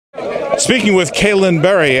Speaking with Kalen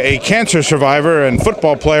Berry, a cancer survivor and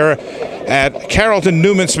football player at Carrollton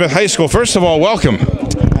Newman Smith High School. First of all, welcome.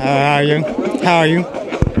 How are you? How are you?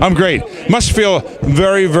 I'm great. Must feel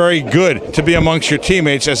very, very good to be amongst your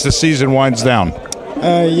teammates as the season winds down.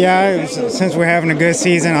 Yeah, since we're having a good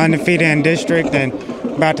season, undefeated in district, and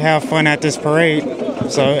about to have fun at this parade,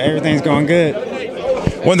 so everything's going good.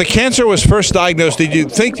 When the cancer was first diagnosed, did you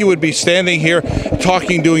think you would be standing here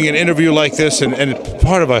talking, doing an interview like this, and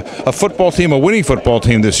part of a football team, a winning football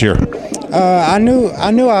team this year? I knew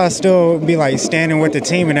I'd still be like standing with the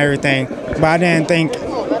team and everything, but I didn't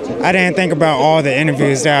think about all the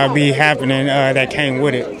interviews that would be happening that came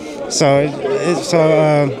with it. So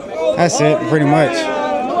that's it, pretty much.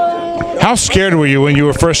 How scared were you when you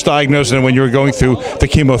were first diagnosed and when you were going through the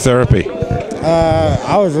chemotherapy?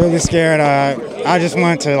 I was really scared. I just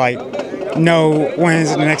wanted to know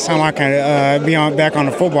when's the next time I can be back on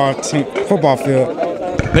the football field.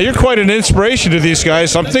 Now you're quite an inspiration to these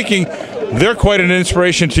guys. I'm thinking they're quite an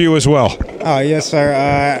inspiration to you as well. Oh yes, sir.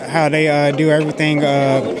 How they do everything,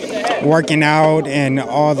 working out, and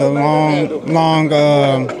all the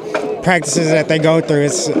long practices that they go through.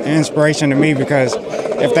 It's an inspiration to me because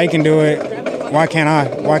if they can do it, why can't I?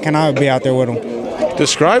 Why can't I be out there with them?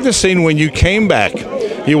 Describe the scene when you came back.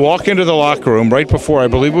 You walk into the locker room right before, I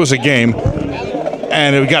believe it was a game,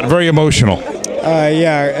 and it got very emotional.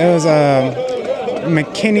 Yeah, it was a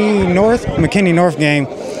McKinney North game,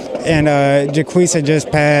 and Jaquise had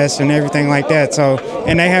just passed and everything like that. So,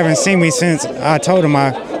 and they haven't seen me since I told them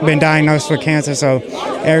I've been diagnosed with cancer. So,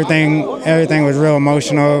 everything was real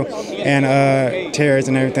emotional, and tears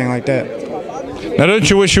and everything like that. Now, don't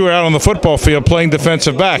you wish you were out on the football field playing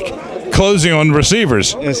defensive back, closing on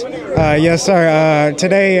receivers? Yes, sir.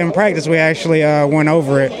 Today in practice, we actually went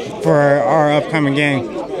over it for our upcoming game.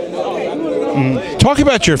 Talk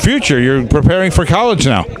about your future. You're preparing for college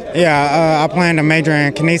now. Yeah, I plan to major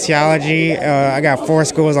in kinesiology. I got 4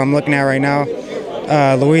 schools I'm looking at right now.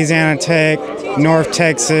 Louisiana Tech, North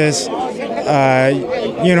Texas,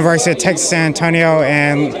 University of Texas San Antonio,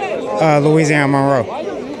 and Louisiana Monroe.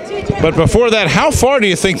 But before that, how far do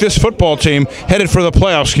you think this football team headed for the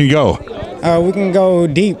playoffs can go? We can go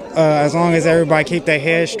deep as long as everybody keep their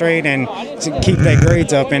heads straight and keep their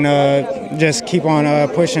grades up and just keep on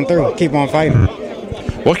pushing through, keep on fighting.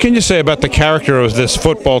 What can you say about the character of this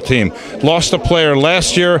football team? Lost a player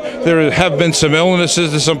last year. There have been some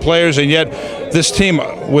illnesses to some players, and yet this team,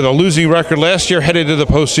 with a losing record last year, headed to the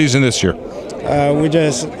postseason this year. We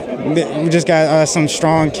just got some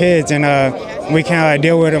strong kids, and we can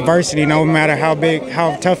deal with adversity no matter how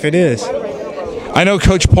tough it is. I know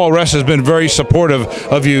Coach Paul Ress has been very supportive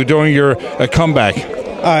of you during your comeback.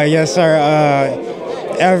 Yes, sir.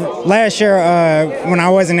 Last year, when I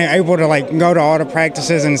wasn't able to go to all the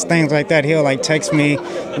practices and things like that, he'll text me,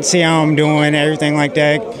 see how I'm doing, everything like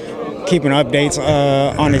that, keeping updates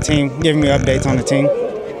on the team, giving me updates on the team.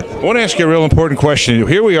 I want to ask you a real important question.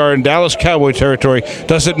 Here we are in Dallas Cowboy territory.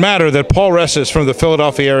 Does it matter that Paul Ress is from the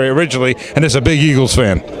Philadelphia area originally and is a big Eagles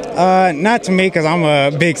fan? Not to me, because I'm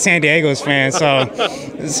a big San Diego's fan, so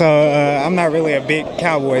I'm not really a big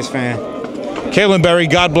Cowboys fan. Kalen Berry,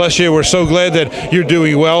 God bless you. We're so glad that you're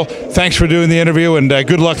doing well. Thanks for doing the interview, and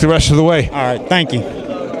good luck the rest of the way. All right, thank you.